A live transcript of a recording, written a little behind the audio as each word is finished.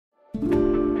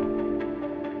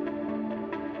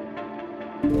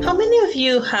How many of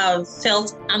you have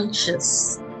felt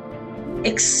anxious,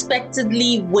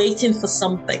 expectedly waiting for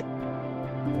something?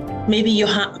 Maybe your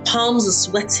palms are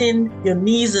sweating, your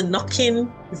knees are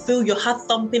knocking, you feel your heart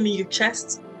thumping in your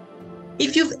chest.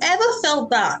 If you've ever felt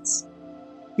that,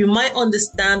 you might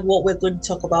understand what we're going to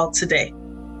talk about today.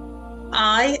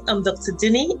 I am Dr.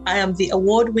 Dini. I am the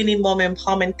award-winning mom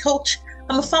empowerment coach.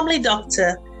 I'm a family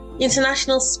doctor,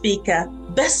 international speaker,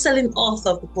 best-selling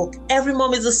author of the book, Every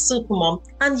Mom is a Supermom,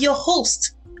 and your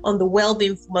host on the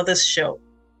Wellbeing for Mothers show.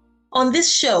 On this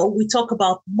show, we talk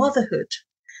about motherhood,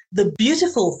 the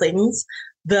beautiful things,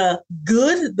 the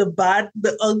good, the bad,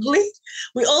 the ugly.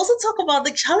 We also talk about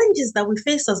the challenges that we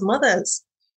face as mothers.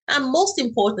 And most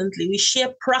importantly, we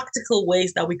share practical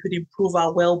ways that we could improve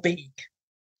our well-being.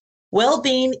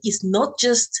 Well-being is not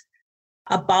just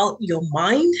about your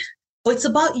mind, but it's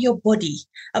about your body,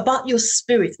 about your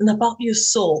spirit, and about your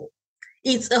soul.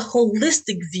 It's a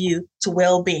holistic view to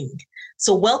well-being.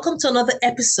 So welcome to another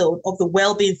episode of the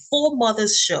Wellbeing for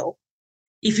Mothers show.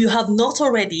 If you have not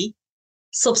already,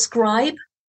 subscribe,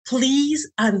 please,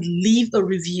 and leave a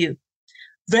review.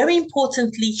 Very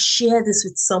importantly, share this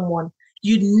with someone.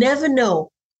 You never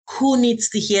know who needs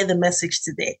to hear the message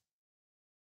today.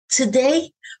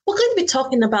 Today, we're going to be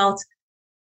talking about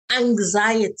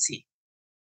anxiety.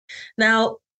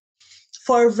 Now,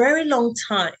 for a very long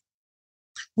time,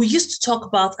 we used to talk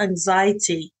about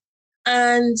anxiety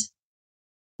and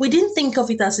we didn't think of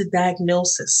it as a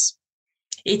diagnosis.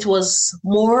 It was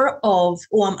more of,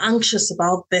 oh, I'm anxious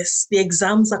about this. The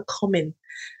exams are coming.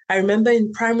 I remember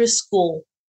in primary school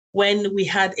when we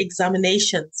had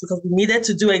examinations, because we needed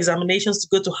to do examinations to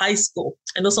go to high school.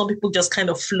 I know some people just kind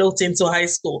of float into high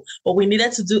school, but we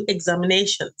needed to do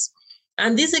examinations.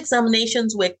 And these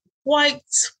examinations were quite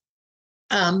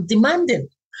demanding.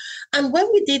 And when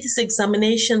we did these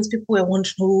examinations, people were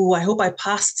wondering, oh, I hope I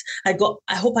passed. I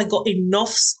hope I got enough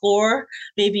score,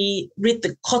 maybe read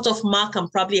the cutoff mark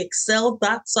and probably excel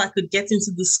that so I could get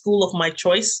into the school of my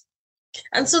choice.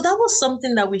 And so that was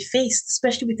something that we faced,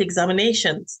 especially with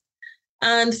examinations.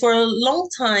 And for a long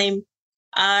time,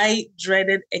 I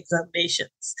dreaded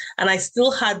examinations. And I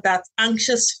still had that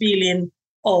anxious feeling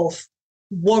of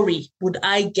worry. Would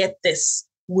I get this?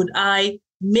 Would I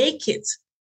make it?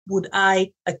 Would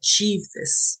I achieve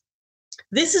this?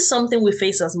 This is something we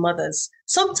face as mothers.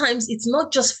 Sometimes it's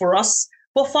not just for us,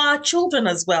 but for our children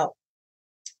as well.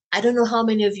 I don't know how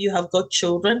many of you have got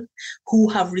children who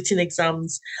have written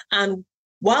exams, and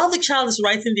while the child is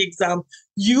writing the exam,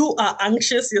 you are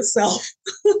anxious yourself.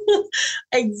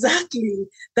 Exactly.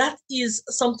 That is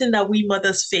something that we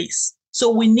mothers face. So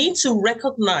we need to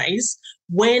recognize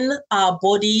when our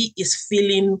body is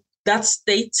feeling that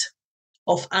state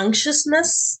of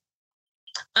anxiousness,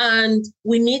 and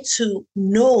we need to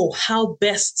know how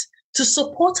best to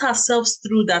support ourselves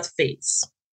through that phase.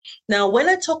 Now, when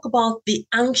I talk about the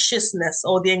anxiousness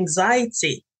or the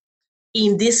anxiety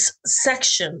in this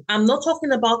section, I'm not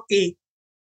talking about a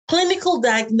clinical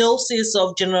diagnosis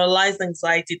of generalized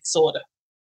anxiety disorder,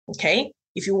 okay?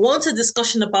 If you want a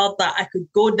discussion about that, I could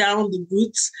go down the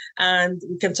roots and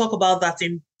we can talk about that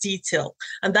in detail.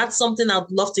 And that's something I'd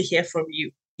love to hear from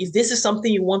you. If this is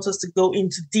something you want us to go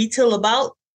into detail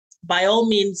about, by all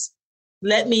means,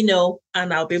 let me know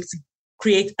and I'll be able to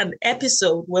create an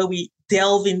episode where we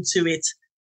delve into it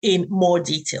in more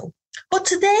detail. But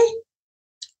today,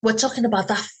 we're talking about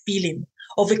that feeling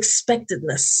of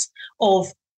expectedness, of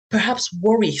perhaps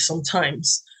worry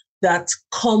sometimes that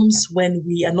comes when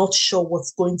we are not sure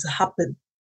what's going to happen.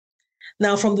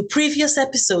 Now, from the previous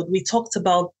episode, we talked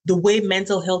about the way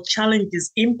mental health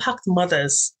challenges impact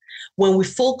mothers. When we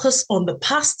focus on the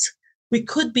past, we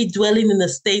could be dwelling in a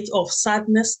state of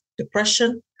sadness,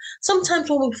 depression. Sometimes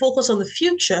when we focus on the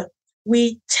future,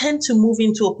 we tend to move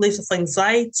into a place of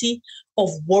anxiety, of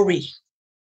worry.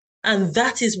 And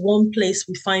that is one place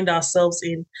we find ourselves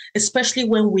in, especially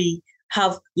when we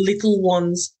have little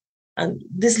ones. And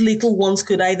these little ones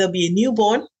could either be a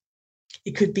newborn,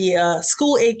 it could be a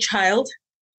school-age child,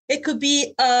 it could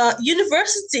be a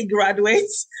university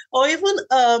graduate, or even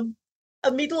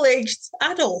a middle-aged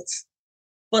adult.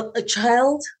 But a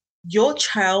child, your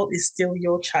child is still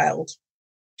your child.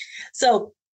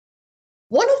 So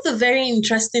one of the very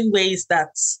interesting ways that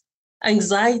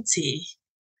anxiety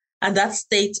and that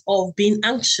state of being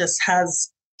anxious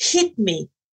has hit me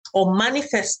or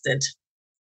manifested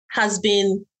has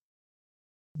been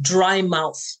dry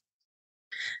mouth.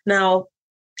 Now,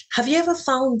 have you ever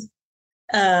found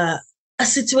a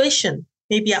situation,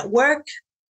 maybe at work,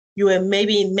 you were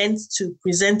maybe meant to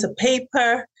present a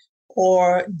paper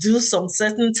or do some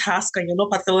certain task and you're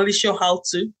not particularly sure how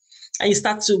to, and you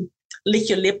start to lick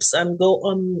your lips and go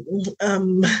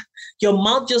on, your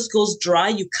mouth just goes dry.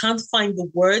 You can't find the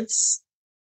words.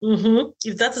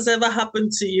 If that has ever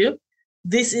happened to you,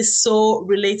 this is so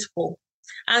relatable.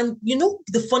 And you know,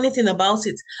 the funny thing about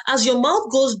it, as your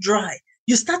mouth goes dry,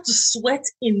 you start to sweat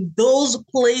in those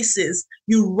places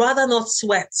you rather not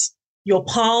sweat. Your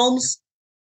palms,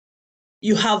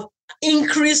 you have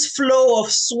increased flow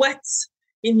of sweat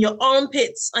in your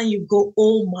armpits, and you go,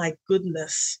 oh my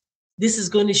goodness, this is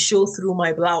going to show through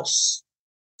my blouse.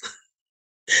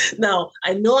 Now,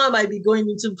 I know I might be going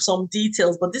into some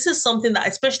details, but this is something that,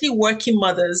 especially working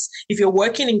mothers, if you're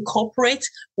working in corporate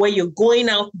where you're going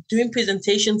out, doing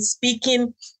presentations,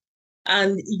 speaking,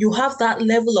 and you have that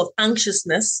level of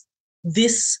anxiousness,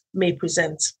 this may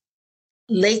present.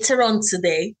 Later on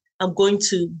today, I'm going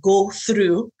to go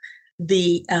through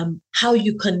the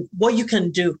what you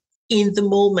can do in the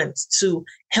moment to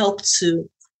help to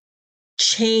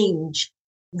change,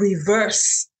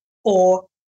 reverse, or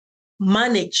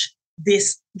manage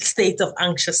this state of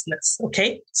anxiousness.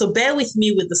 Okay, so bear with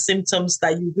me with the symptoms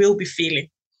that you will be feeling.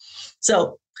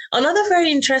 So another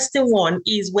very interesting one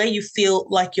is where you feel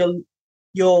like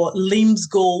your limbs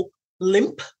go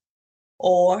limp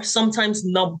or sometimes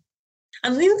numb.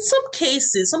 And in some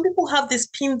cases, some people have this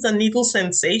pins and needles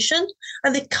sensation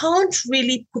and they can't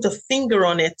really put a finger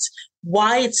on it,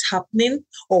 why it's happening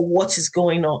or what is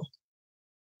going on.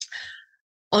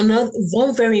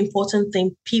 One very important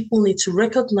thing people need to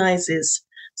recognize is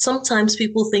sometimes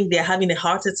people think they're having a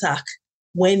heart attack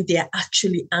when they're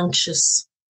actually anxious.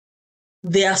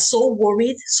 They are so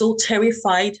worried, so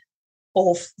terrified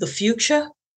of the future,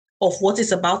 of what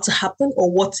is about to happen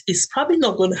or what is probably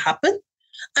not going to happen.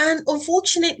 And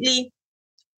unfortunately,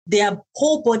 their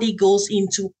whole body goes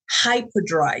into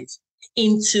hyperdrive,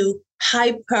 into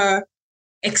hyper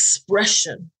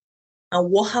expression.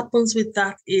 And what happens with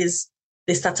that is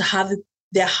they start to have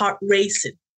their heart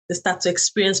racing. They start to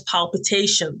experience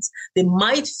palpitations. They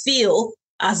might feel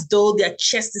as though their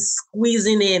chest is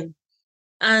squeezing in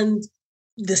and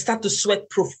they start to sweat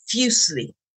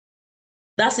profusely.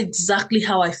 That's exactly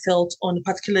how I felt on a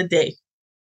particular day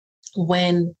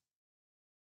when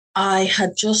I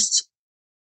had just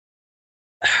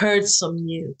heard some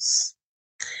news.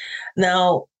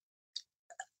 Now,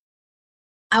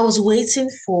 I was waiting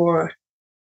for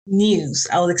news.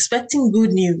 I was expecting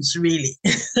good news, really,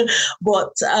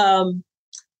 but I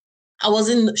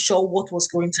wasn't sure what was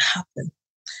going to happen.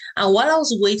 And while I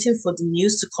was waiting for the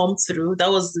news to come through,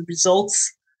 that was the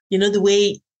results, you know, the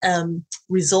way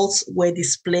results were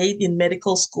displayed in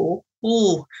medical school.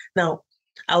 Ooh, now,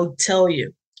 I'll tell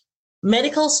you,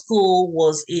 medical school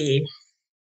was a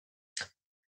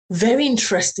very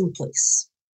interesting place.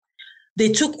 They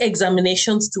took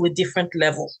examinations to a different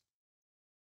level.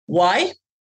 Why?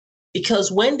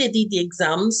 Because when they did the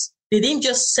exams, they didn't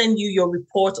just send you your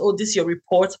report, oh, this is your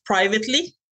report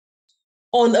privately.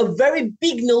 On a very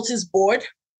big notice board,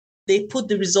 they put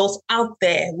the results out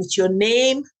there with your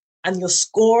name and your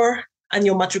score and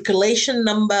your matriculation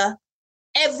number.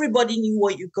 Everybody knew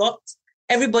what you got.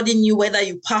 Everybody knew whether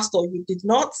you passed or you did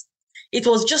not. It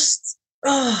was just,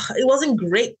 it wasn't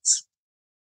great.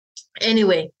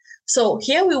 Anyway, so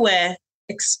here we were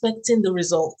expecting the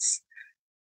results.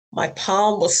 My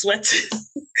palm was sweating.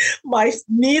 My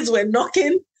knees were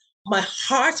knocking. My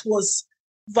heart was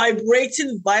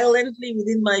vibrating violently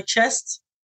within my chest.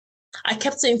 I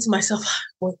kept saying to myself,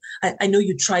 well, I know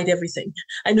you tried everything.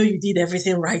 I know you did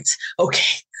everything right.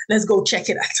 Okay, let's go check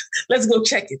it out. Let's go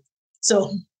check it.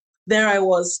 So there I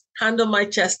was, hand on my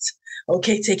chest.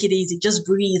 Okay, take it easy. Just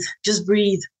breathe. Just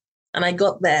breathe. And I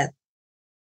got there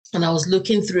and I was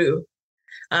looking through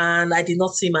and I did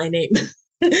not see my name.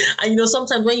 And you know,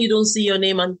 sometimes when you don't see your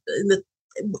name and in the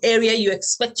area you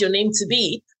expect your name to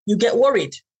be, you get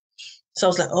worried. So I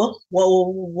was like, oh,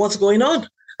 well, what's going on?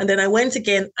 And then I went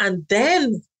again and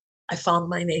then I found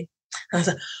my name. And I was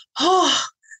like, oh,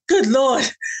 good Lord.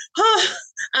 Oh.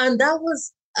 And that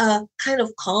was a kind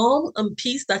of calm and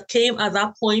peace that came at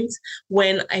that point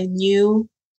when I knew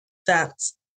that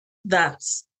that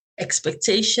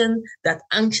expectation, that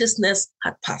anxiousness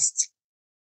had passed.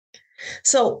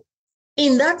 So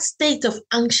in that state of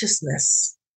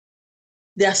anxiousness,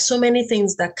 there are so many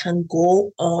things that can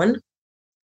go on,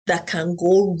 that can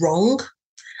go wrong,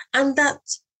 and that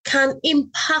can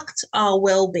impact our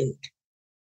well-being.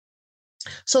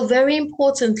 So very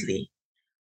importantly,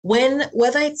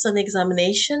 whether it's an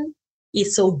examination,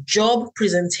 it's a job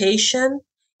presentation,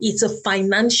 it's a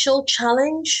financial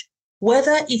challenge,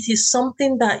 whether it is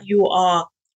something that you are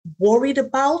worried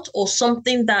about or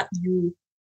something that you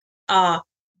are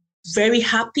very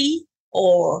happy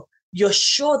or you're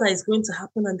sure that it's going to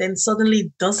happen and then suddenly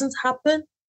it doesn't happen,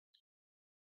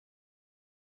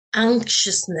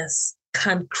 anxiousness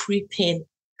can creep in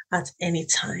at any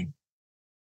time.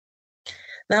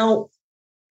 Now,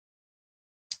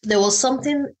 there was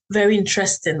something very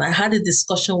interesting. I had a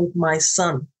discussion with my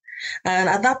son, and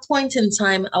at that point in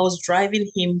time, I was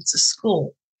driving him to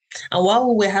school. And while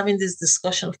we were having this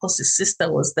discussion, of course, his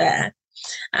sister was there,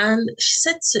 and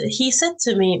he said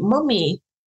to me, "Mommy,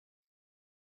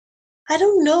 I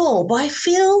don't know, but I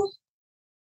feel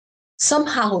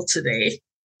somehow today."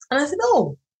 And I said,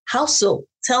 "Oh, how so?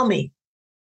 Tell me."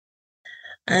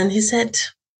 And he said,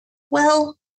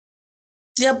 "Well,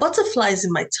 there are butterflies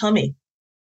in my tummy."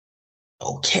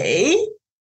 Okay.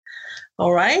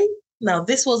 All right. Now,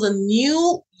 this was a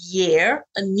new year,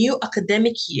 a new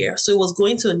academic year. So it was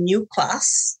going to a new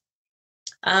class.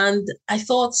 And I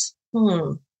thought,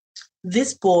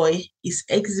 this boy is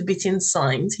exhibiting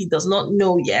signs he does not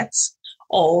know yet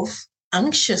of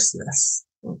anxiousness.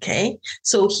 Okay.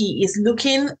 So he is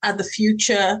looking at the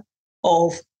future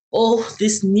of, oh,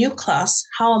 this new class,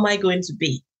 how am I going to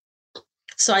be?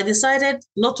 So I decided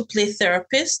not to play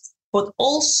therapist, but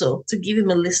also to give him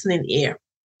a listening ear.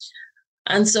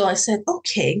 And so I said,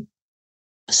 okay,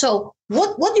 so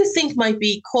what do you think might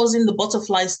be causing the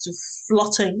butterflies to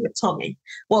flutter in your tummy?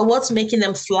 Well, what's making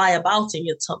them fly about in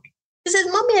your tummy? He says,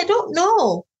 "Mommy, I don't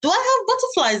know. Do I have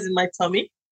butterflies in my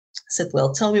tummy?" I said,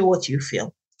 "Well, tell me what you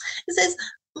feel." He says,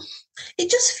 "It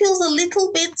just feels a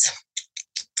little bit."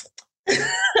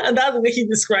 And that's the way he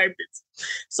described it.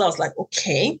 So I was like,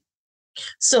 okay,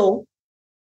 so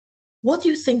what do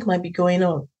you think might be going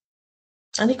on?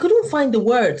 And he couldn't find the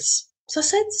words. So I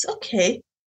said, okay,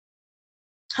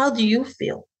 how do you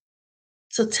feel?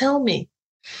 So tell me.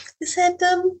 He said,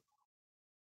 I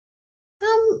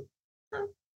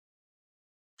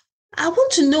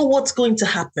want to know what's going to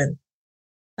happen.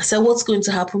 I said, what's going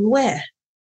to happen where?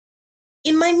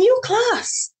 In my new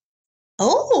class.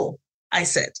 Oh, I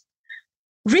said,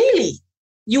 really?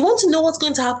 You want to know what's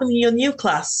going to happen in your new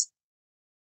class?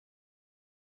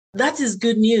 That is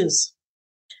good news,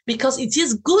 because it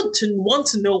is good to want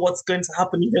to know what's going to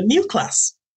happen in your new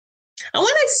class. And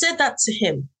when I said that to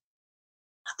him,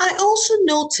 I also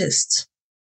noticed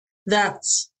that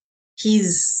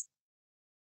it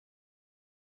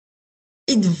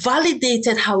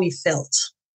validated how he felt,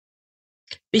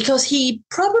 because he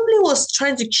probably was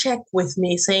trying to check with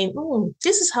me saying,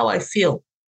 this is how I feel.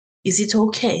 Is it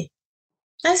okay?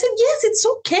 I said, yes, it's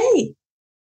okay.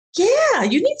 Yeah,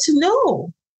 you need to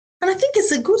know. And I think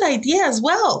it's a good idea as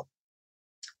well.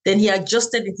 Then he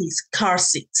adjusted in his car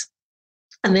seat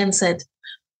and then said,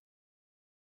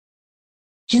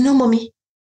 you know, Mommy,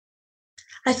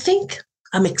 I think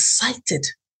I'm excited.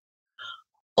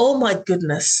 Oh my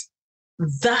goodness.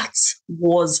 That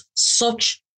was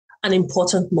such an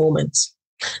important moment.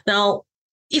 Now,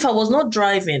 if I was not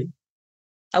driving,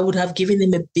 I would have given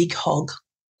him a big hug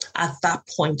at that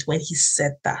point when he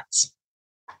said that.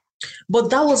 But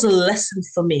that was a lesson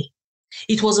for me.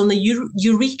 It was a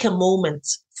eureka moment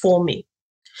for me,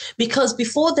 because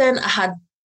before then I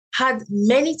had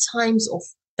many times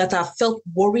that I felt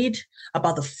worried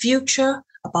about the future,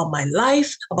 about my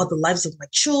life, about the lives of my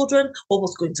children, what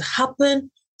was going to happen.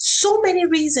 So many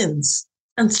reasons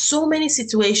and so many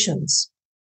situations.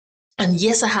 And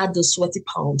yes, I had the sweaty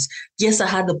palms. Yes, I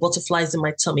had the butterflies in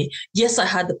my tummy. Yes, I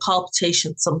had the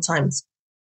palpitations sometimes.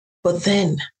 But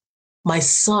then my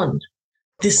son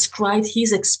described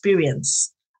his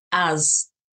experience as,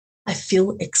 I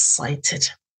feel excited.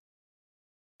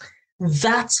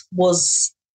 That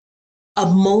was a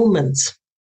moment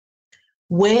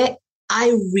where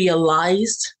I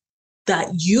realized that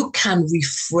you can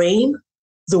reframe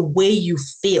the way you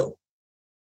feel.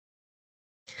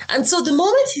 And so the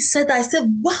moment he said that, I said,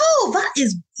 wow, that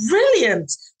is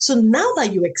brilliant. So now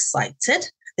that you're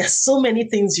excited, there's so many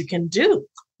things you can do.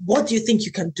 What do you think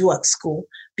you can do at school?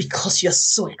 Because you're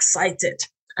so excited.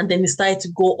 And then he started to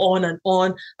go on,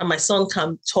 and my son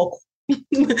can't talk.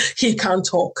 He can't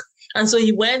talk. And so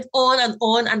he went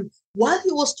on. And while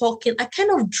he was talking, I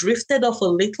kind of drifted off a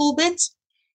little bit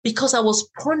because I was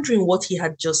pondering what he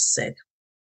had just said.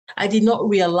 I did not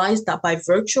realize that by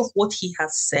virtue of what he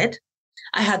had said,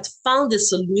 I had found a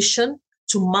solution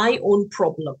to my own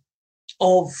problem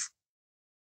of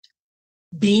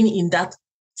being in that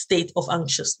state of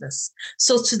anxiousness.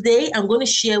 So today I'm going to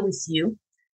share with you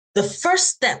the first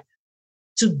step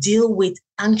to deal with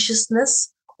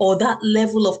anxiousness, or that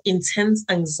level of intense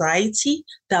anxiety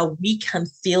that we can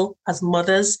feel as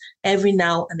mothers every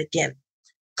now and again,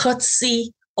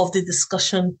 courtesy of the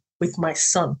discussion with my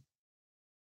son.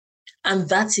 And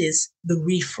that is the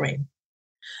reframe.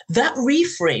 That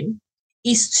reframe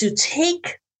is to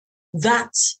take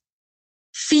that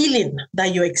feeling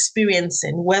that you're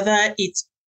experiencing, whether it's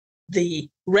the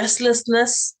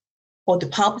restlessness or the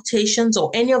palpitations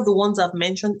or any of the ones I've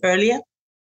mentioned earlier,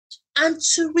 and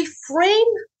to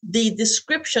reframe the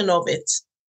description of it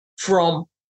from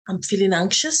I'm feeling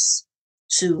anxious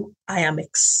to I am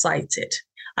excited.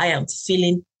 I am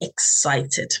feeling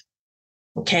excited.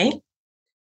 Okay?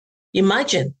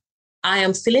 Imagine I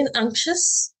am feeling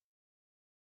anxious.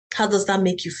 How does that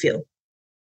make you feel?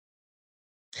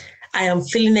 I am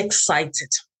feeling excited.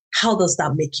 How does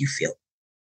that make you feel?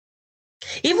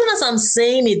 Even as I'm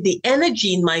saying it, the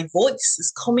energy in my voice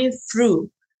is coming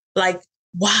through like,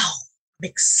 wow, I'm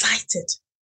excited.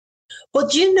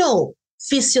 But you know,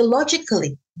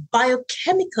 physiologically,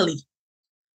 biochemically,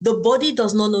 the body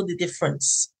does not know the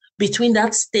difference between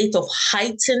that state of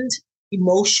heightened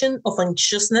emotion of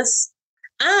anxiousness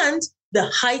and the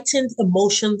heightened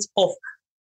emotions of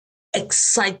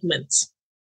excitement.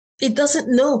 It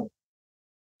doesn't know.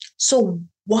 So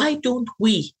why don't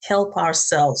we help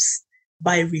ourselves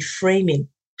by reframing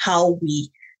how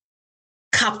we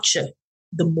capture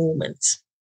the moment?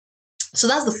 So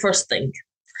that's the first thing.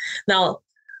 Now,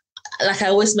 like I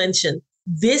always mention,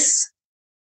 this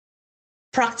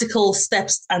practical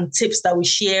steps and tips that we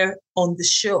share on the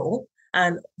show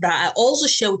and that I also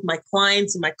share with my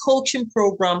clients in my coaching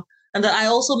program, and that I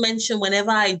also mention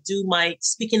whenever I do my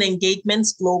speaking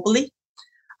engagements globally,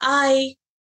 I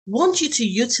want you to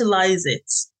utilize it.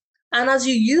 And as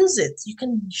you use it, you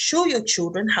can show your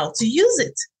children how to use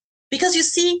it. Because you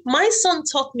see, my son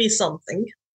taught me something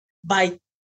by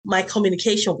my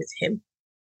communication with him.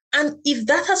 And if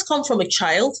that has come from a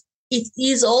child, it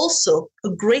is also a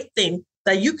great thing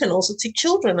that you can also teach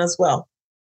children as well.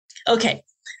 Okay,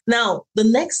 now the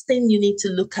next thing you need to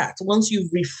look at once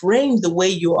you've reframed the way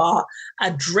you are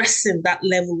addressing that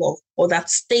level of or that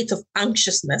state of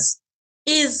anxiousness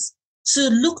is to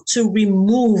look to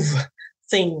remove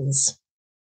things.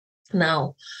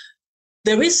 Now,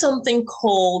 there is something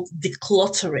called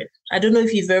decluttering. I don't know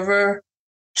if you've ever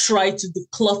tried to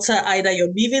declutter either your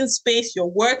living space,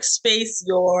 your workspace,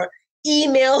 your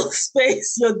email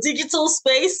space, your digital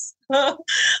space.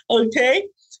 Okay,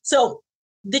 so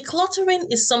decluttering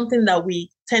is something that we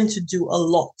tend to do a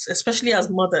lot, especially as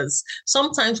mothers.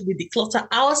 Sometimes we declutter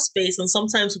our space and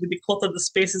sometimes we declutter the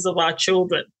spaces of our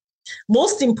children.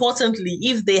 Most importantly,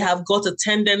 if they have got a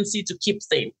tendency to keep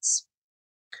things.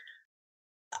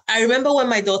 I remember when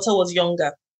my daughter was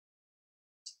younger,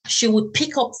 she would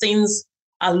pick up things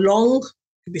along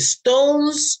the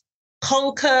stones,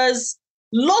 conkers,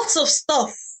 lots of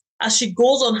stuff as she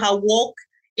goes on her walk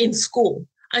in school.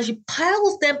 And she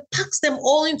piles them, packs them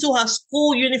all into her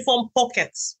school uniform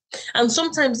pockets and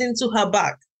sometimes into her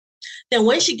bag. Then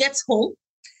when she gets home,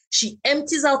 she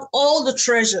empties out all the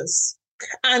treasures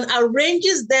and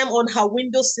arranges them on her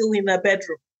windowsill in her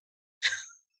bedroom.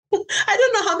 I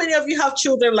don't know how many of you have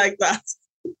children like that.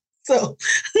 So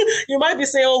you might be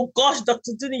saying, oh gosh,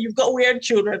 Dr. Duni, you've got weird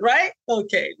children, right?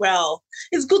 Okay, well,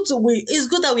 it's good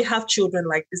that we have children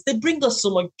like this. They bring us so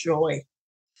much joy.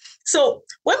 So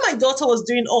when my daughter was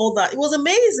doing all that, it was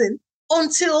amazing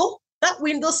until that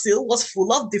windowsill was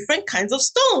full of different kinds of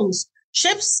stones,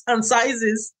 shapes and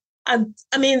sizes, and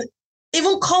I mean,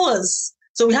 even colors.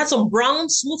 So we had some brown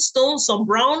smooth stones, some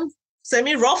brown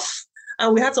semi-rough,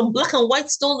 and we had some black and white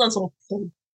stones and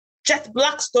some jet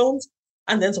black stones,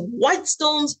 and then some white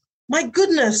stones. My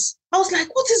goodness, I was like,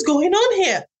 what is going on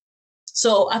here?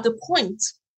 So at the point,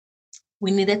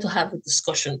 we needed to have a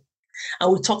discussion.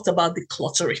 And we talked about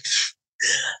decluttering.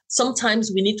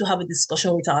 Sometimes we need to have a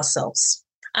discussion with ourselves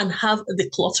and have a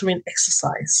decluttering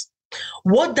exercise.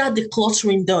 What that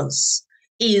decluttering does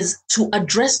is to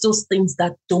address those things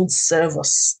that don't serve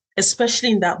us,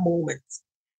 especially in that moment.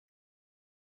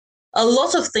 A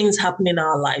lot of things happen in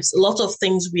our lives, a lot of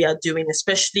things we are doing,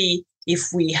 especially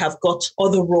if we have got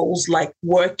other roles like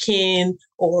working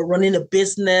or running a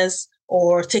business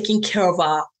or taking care of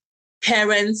our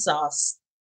parents, our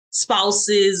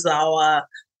spouses, our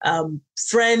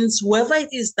friends, whoever it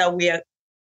is that we are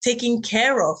taking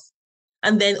care of.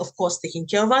 And then, of course, taking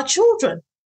care of our children.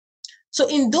 So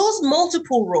in those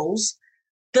multiple roles,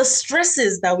 the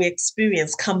stresses that we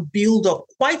experience can build up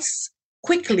quite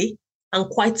quickly and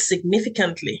quite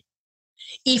significantly.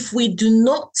 If we do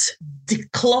not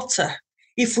declutter,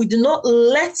 if we do not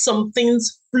let some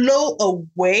things flow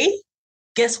away,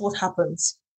 guess what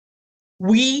happens?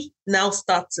 We now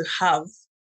start to have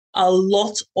a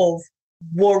lot of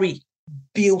worry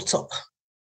built up.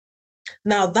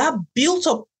 Now, that built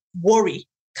up worry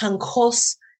can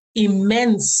cause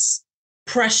immense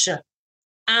pressure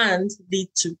and lead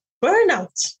to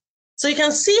burnout. So you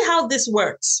can see how this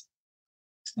works.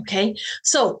 Okay,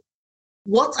 so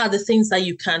what are the things that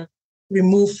you can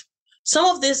remove? Some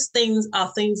of these things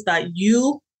are things that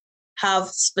you have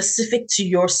specific to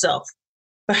yourself.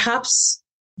 Perhaps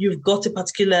you've got a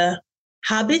particular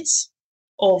habit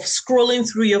of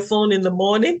scrolling through your phone in the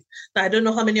morning. Now, I don't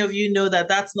know how many of you know that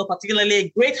that's not particularly a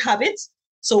great habit.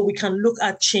 So we can look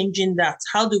at changing that.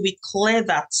 How do we clear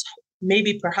that?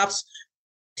 Maybe perhaps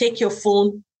take your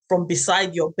phone from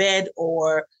beside your bed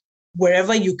or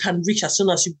wherever you can reach as soon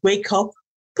as you wake up,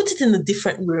 put it in a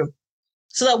different room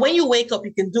so that when you wake up,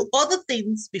 you can do other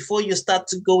things before you start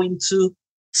to go into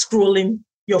scrolling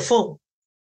your phone.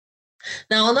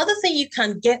 Now, another thing you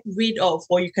can get rid of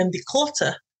or you can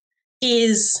declutter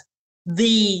is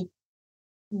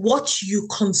what you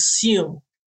consume.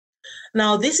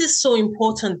 Now, this is so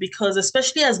important because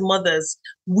especially as mothers,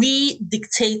 we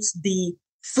dictate the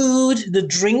food, the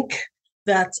drink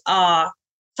that our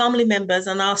family members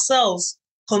and ourselves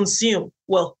consume,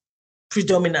 well,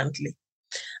 predominantly.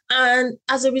 And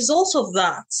as a result of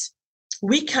that,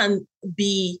 we can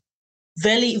be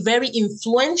very, very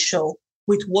influential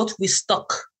with what we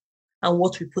stock and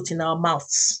what we put in our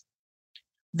mouths.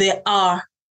 There are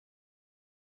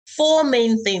 4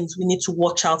 main things we need to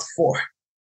watch out for,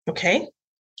 okay?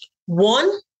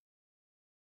 1,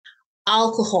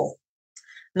 alcohol.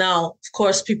 Now, of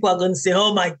course, people are going to say,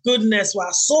 oh my goodness,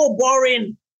 we're so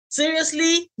boring.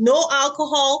 Seriously, no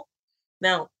alcohol?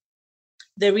 Now,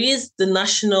 there is the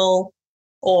national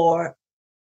or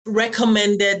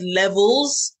recommended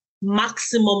levels,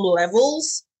 maximum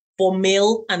levels for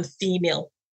male and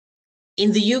female.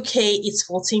 In the UK, it's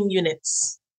 14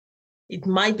 units. It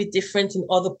might be different in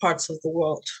other parts of the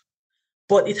world,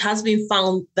 but it has been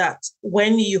found that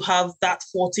when you have that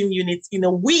 14 units in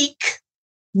a week,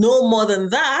 no more than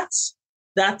that,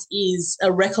 that is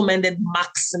a recommended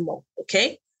maximum,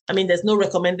 okay? I mean, there's no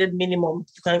recommended minimum.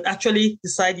 You can actually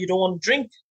decide you don't want to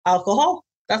drink alcohol.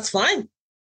 That's fine.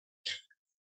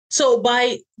 So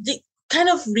by kind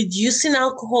of reducing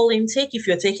alcohol intake, if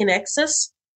you're taking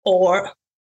excess, or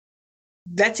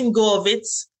letting go of it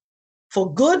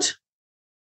for good,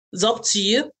 it's up to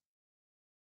you.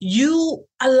 You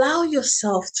allow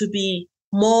yourself to be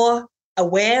more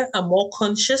aware and more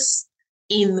conscious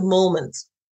in the moment.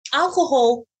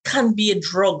 Alcohol can be a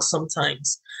drug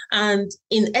sometimes, and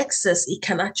in excess, it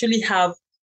can actually have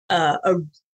a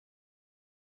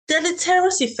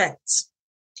deleterious effect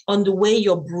on the way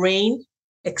your brain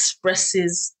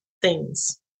expresses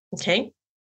things, okay?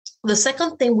 The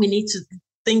second thing we need to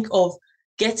think of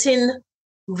getting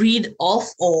rid of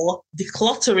or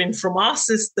decluttering from our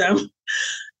system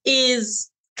is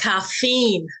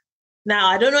caffeine. Now,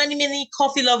 I don't know any many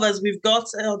coffee lovers. We've got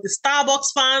the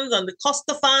Starbucks fans and the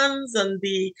Costa fans and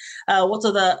the, what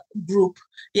other group?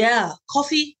 Yeah,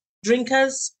 coffee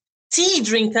drinkers, tea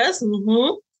drinkers,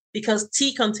 because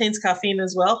tea contains caffeine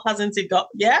as well, hasn't it got?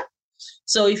 Yeah.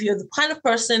 So if you're the kind of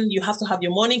person, you have to have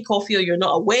your morning coffee or you're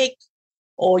not awake,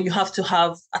 or you have to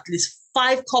have at least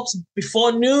 5 cups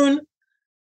before noon,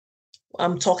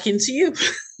 I'm talking to you.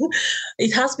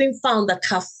 It has been found that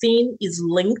caffeine is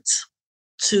linked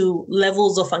to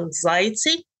levels of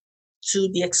anxiety, to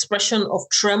the expression of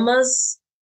tremors,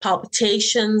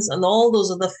 palpitations, and all those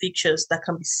other features that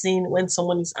can be seen when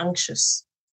someone is anxious.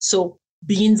 So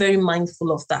being very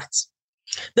mindful of that.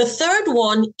 The third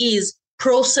one is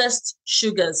processed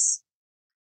sugars.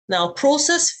 Now,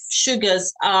 processed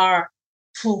sugars are,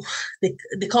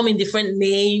 they come in different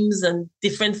names and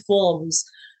different forms.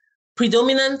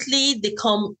 Predominantly, they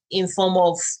come in form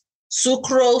of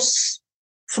sucrose,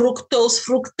 fructose,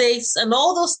 fructase, and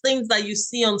all those things that you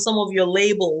see on some of your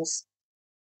labels.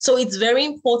 So it's very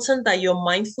important that you're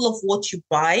mindful of what you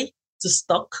buy to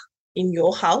stock in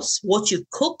your house, what you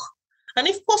cook, and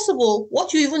if possible,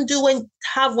 what you even do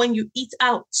when you eat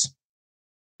out.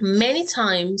 Many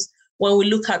times when we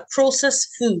look at processed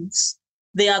foods,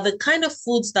 they are the kind of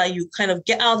foods that you kind of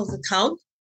get out of the can,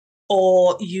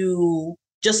 or you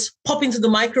just pop into the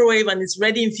microwave and it's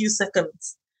ready in a few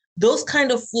seconds. Those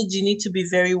kind of foods you need to be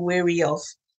very wary of,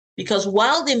 because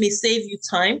while they may save you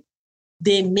time,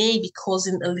 they may be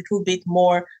causing a little bit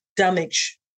more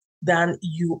damage than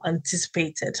you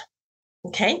anticipated.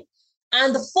 Okay?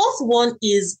 And the fourth one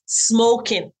is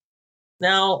smoking.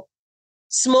 Now,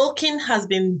 smoking has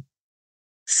been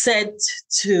said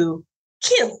to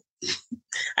kill.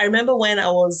 I remember when I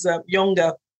was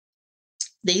younger,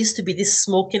 there used to be these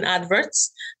smoking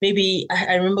adverts. Maybe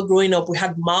I remember growing up, we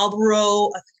had Marlboro.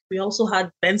 I think we also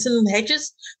had Benson and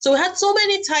Hedges. So we had so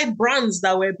many type brands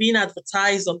that were being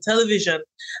advertised on television.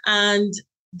 And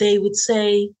they would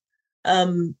say,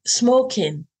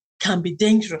 smoking can be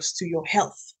dangerous to your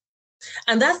health.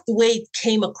 And that's the way it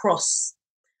came across.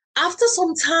 After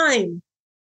some time,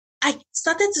 I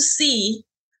started to see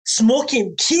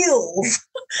smoking kills.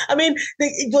 I mean,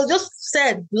 it was just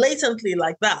said blatantly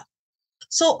like that.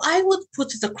 So I would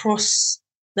put it across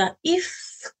that if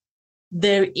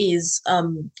there is a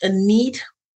need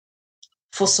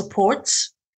for support,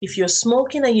 if you're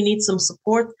smoking and you need some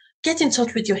support, get in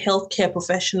touch with your healthcare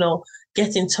professional,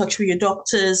 get in touch with your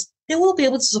doctors. They will be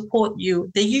able to support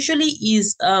you. There usually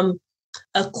is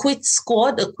a quit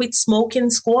squad, a quit smoking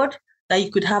squad that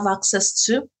you could have access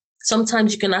to.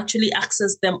 Sometimes you can actually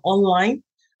access them online,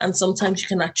 and sometimes you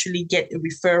can actually get a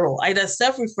referral, either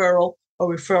self-referral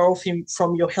or referral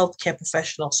from your healthcare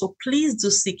professional. So please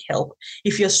do seek help.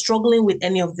 If you're struggling with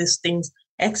any of these things,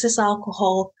 excess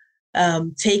alcohol,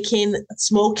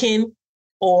 smoking,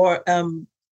 or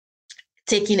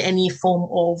taking any form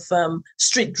of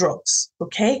street drugs,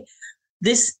 okay?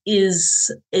 This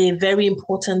is a very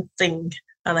important thing.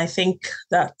 And I think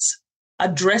that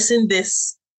addressing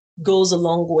this goes a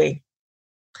long way.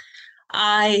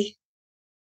 I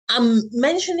am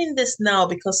mentioning this now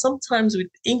because sometimes with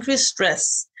increased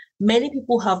stress, many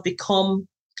people have become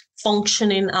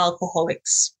functioning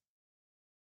alcoholics.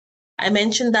 I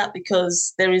mentioned that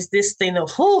because there is this thing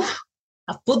of,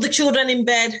 I've put the children in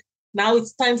bed. Now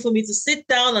it's time for me to sit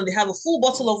down, and they have a full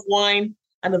bottle of wine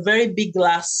and a very big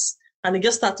glass, and they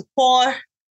just start to pour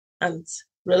and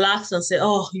relax and say,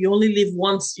 oh, you only live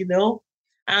once, you know?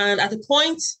 And at the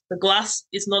point, the glass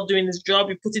is not doing its job.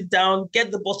 You put it down,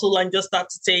 get the bottle, and just start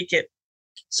to take it.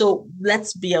 So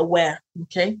let's be aware,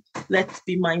 okay? Let's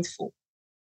be mindful.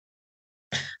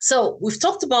 So we've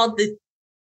talked about the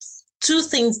two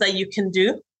things that you can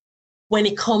do when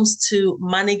it comes to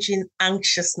managing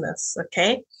anxiousness,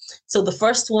 okay? So the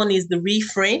first one is the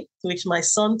reframe, which my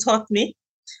son taught me,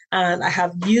 and I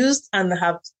have used and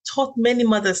have taught many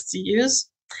mothers to use.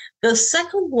 The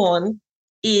second one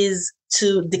is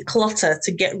to declutter,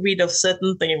 to get rid of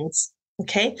certain things,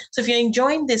 okay? So if you're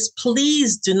enjoying this,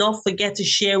 please do not forget to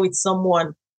share with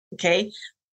someone, okay?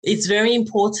 It's very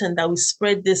important that we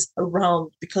spread this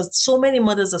around because so many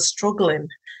mothers are struggling,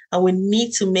 and we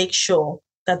need to make sure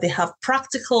that they have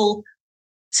practical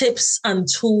tips and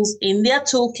tools in their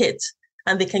toolkit,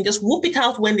 and they can just whoop it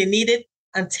out when they need it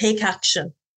and take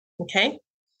action, okay?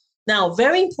 Now,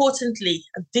 very importantly,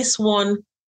 this one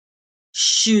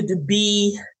should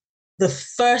be the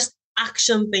first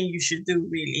action thing you should do,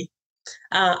 really.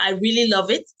 I really love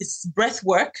it. It's breath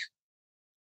work.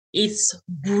 It's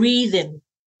breathing,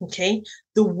 okay?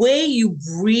 The way you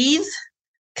breathe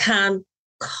can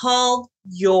calm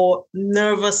your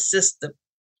nervous system.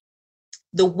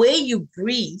 The way you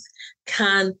breathe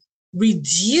can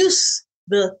reduce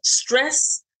the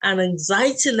stress and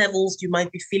anxiety levels you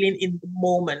might be feeling in the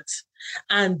moment.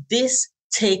 And this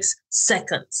takes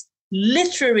seconds,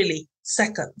 literally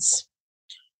seconds.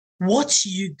 What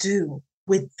you do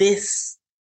with this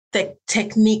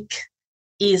technique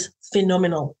is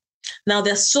phenomenal. Now,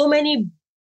 there's so many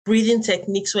breathing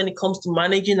techniques when it comes to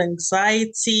managing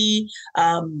anxiety,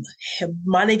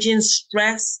 managing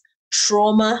stress,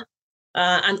 trauma,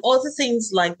 and other things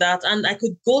like that. And I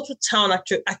could go to town. I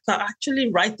could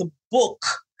actually write a book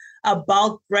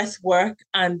about breath work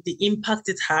and the impact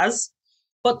it has.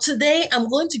 But today I'm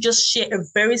going to just share a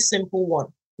very simple one,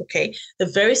 okay? The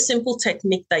very simple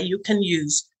technique that you can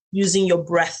use using your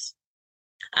breath.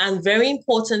 And very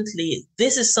importantly,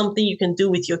 this is something you can do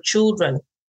with your children.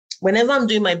 Whenever I'm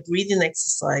doing my breathing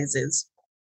exercises,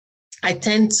 I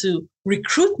tend to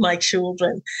recruit my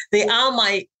children. They are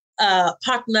my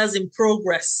partners in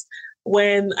progress.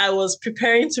 When I was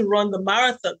preparing to run the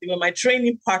marathon, they were my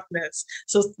training partners.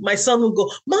 So my son would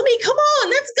go, Mommy, come on,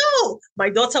 let's go. My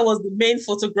daughter was the main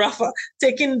photographer,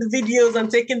 taking the videos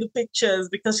and taking the pictures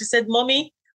because she said,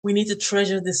 Mommy, we need to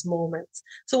treasure this moment.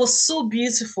 So it was so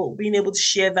beautiful being able to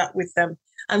share that with them.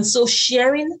 And so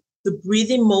sharing the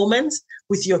breathing moment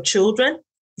with your children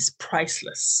is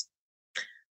priceless.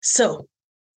 So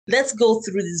let's go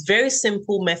through this very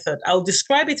simple method. I'll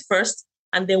describe it first,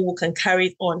 and then we can carry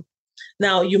it on.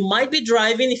 Now, you might be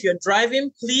driving. If you're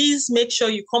driving, please make sure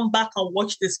you come back and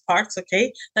watch this part,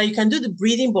 okay? Now, you can do the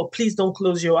breathing, but please don't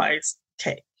close your eyes,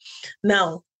 okay?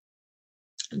 Now,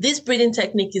 this breathing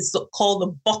technique is called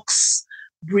the box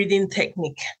breathing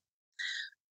technique.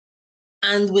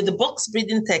 And with the box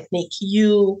breathing technique,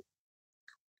 you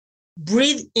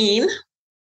breathe in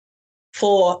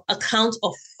for a count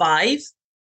of 5,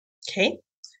 okay?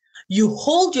 You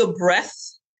hold your breath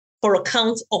for a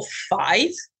count of 5.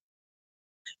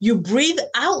 You breathe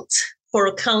out for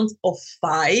a count of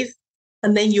 5,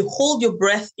 and then you hold your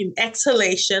breath in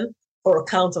exhalation for a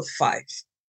count of 5.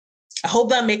 I hope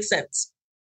that makes sense.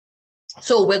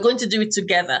 So we're going to do it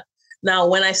together. Now,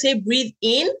 when I say breathe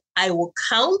in, I will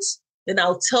count, then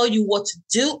I'll tell you what to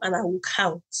do and I will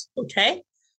count, okay?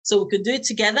 So we could do it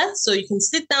together. So you can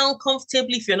sit down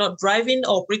comfortably if you're not driving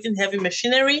or operating heavy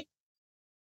machinery.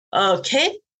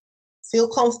 Okay, feel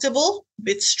comfortable,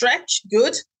 bit stretch,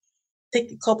 good.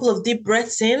 Take a couple of deep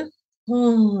breaths in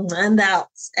and out.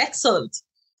 Excellent.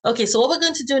 Okay, so what we're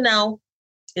going to do now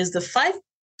is the 5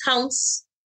 counts,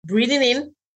 breathing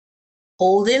in,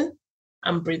 holding,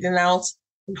 and breathing out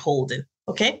and holding.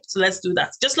 Okay, so let's do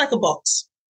that, just like a box.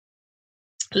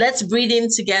 Let's breathe in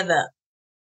together.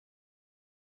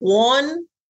 1,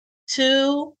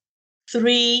 2,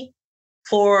 3,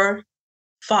 4,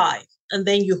 5. And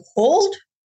then you hold.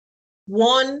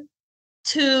 1,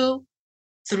 2,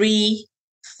 3,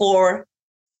 4,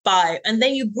 5. And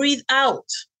then you breathe out.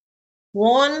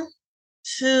 1,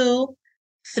 2,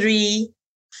 3,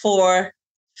 4,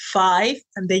 5.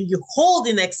 And then you hold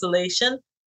in exhalation.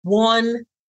 1,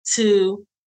 2,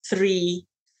 3,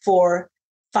 4,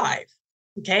 5.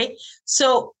 Okay,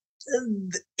 so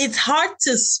it's hard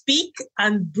to speak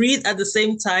and breathe at the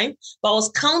same time, but I was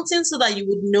counting so that you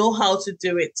would know how to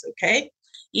do it. Okay,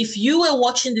 if you were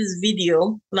watching this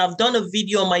video, and I've done a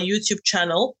video on my YouTube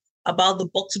channel about the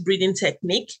box breathing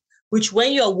technique, which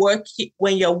when you're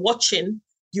watching,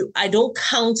 I don't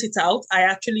count it out. I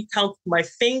actually count my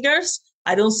fingers.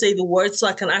 I don't say the words, so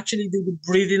I can actually do the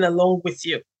breathing along with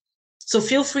you. So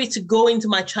feel free to go into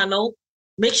my channel.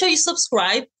 Make sure you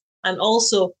subscribe and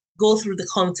also go through the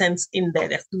contents in there.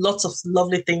 There's lots of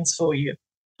lovely things for you.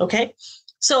 Okay,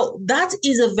 so that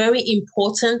is a very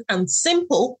important and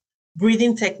simple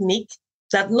breathing technique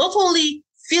that not only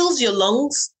fills your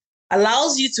lungs,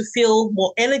 allows you to feel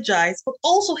more energized, but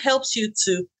also helps you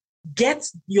to get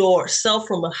yourself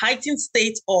from a heightened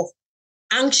state of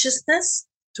anxiousness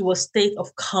to a state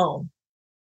of calm.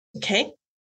 Okay,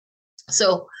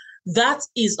 so that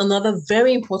is another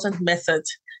very important method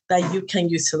that you can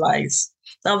utilize.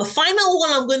 Now, the final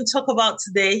one I'm going to talk about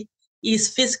today is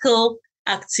physical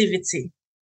activity.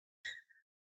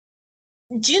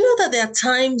 Do you know that there are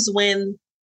times when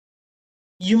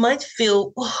you might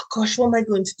feel, oh gosh, what am I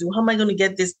going to do? How am I going to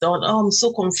get this done? Oh, I'm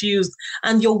so confused.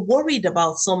 And you're worried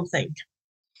about something.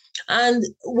 And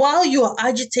while you're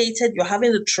agitated, you're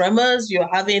having the tremors, you're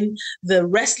having the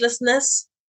restlessness,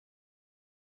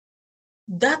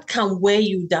 that can weigh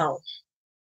you down.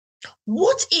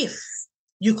 What if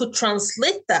you could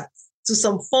translate that to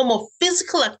some form of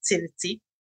physical activity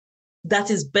that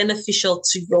is beneficial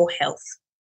to your health?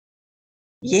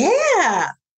 Yeah.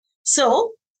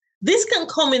 So this can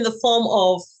come in the form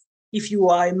of, if you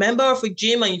are a member of a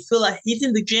gym and you feel like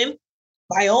hitting the gym,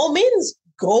 by all means,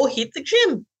 go hit the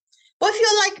gym. But if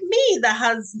you're like me,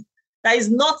 that is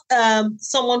not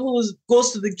someone who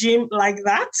goes to the gym like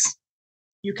that,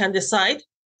 you can decide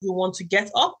you want to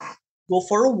get up, go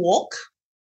for a walk.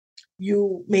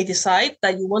 You may decide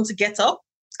that you want to get up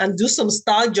and do some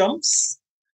star jumps.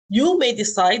 You may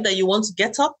decide that you want to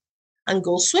get up and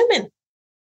go swimming.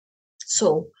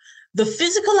 So the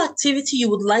physical activity you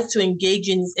would like to engage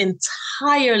in is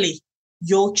entirely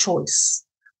your choice.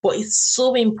 But it's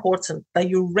so important that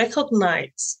you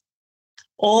recognize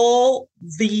all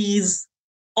these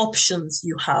options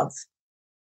you have.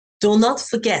 Do not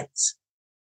forget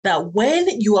that when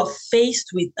you are faced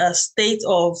with a state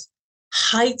of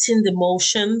heightened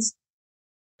emotions,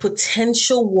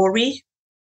 potential worry,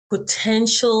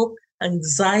 potential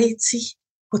anxiety,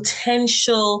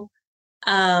 potential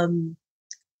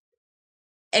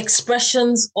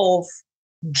expressions of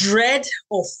dread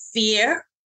or fear,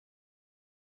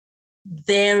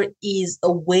 there is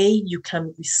a way you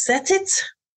can reset it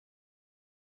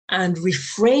and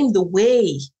reframe the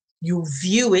way you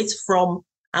view it from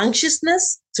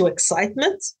anxiousness to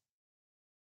excitement.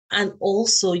 And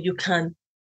also you can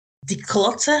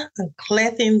declutter and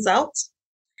clear things out.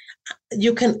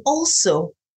 You can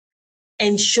also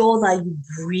ensure that you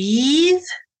breathe.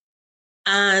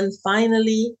 And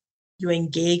finally, you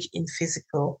engage in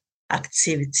physical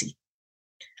activity.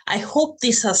 I hope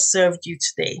this has served you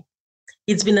today.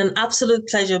 It's been an absolute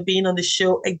pleasure being on the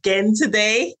show again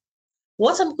today.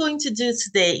 What I'm going to do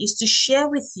today is to share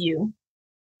with you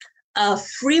a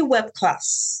free web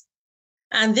class.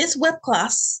 And this web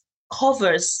class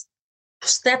covers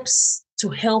steps to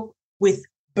help with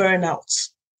burnout.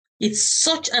 It's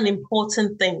such an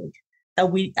important thing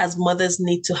that we as mothers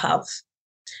need to have.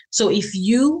 So if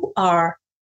you are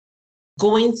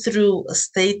going through a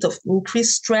state of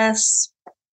increased stress,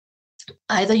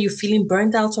 either you're feeling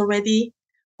burned out already,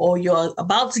 or you're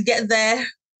about to get there,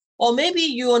 or maybe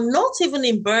you're not even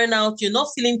in burnout, you're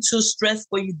not feeling too stressed,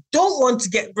 but you don't want to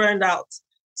get burned out.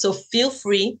 So feel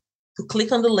free to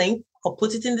click on the link or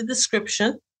put it in the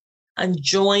description and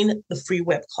join the free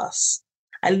web class.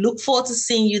 I look forward to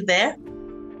seeing you there.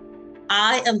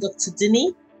 I am Dr.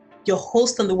 Dini, your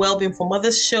host on the Wellbeing for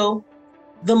Mothers show,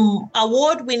 the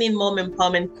award-winning mom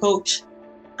empowerment coach,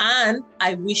 and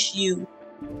I wish you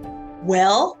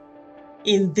well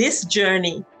in this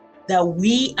journey that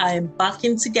we are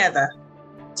embarking together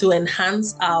to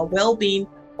enhance our well-being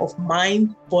of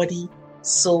mind, body,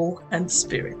 soul, and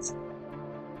spirit.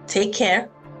 Take care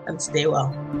and stay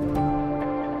well.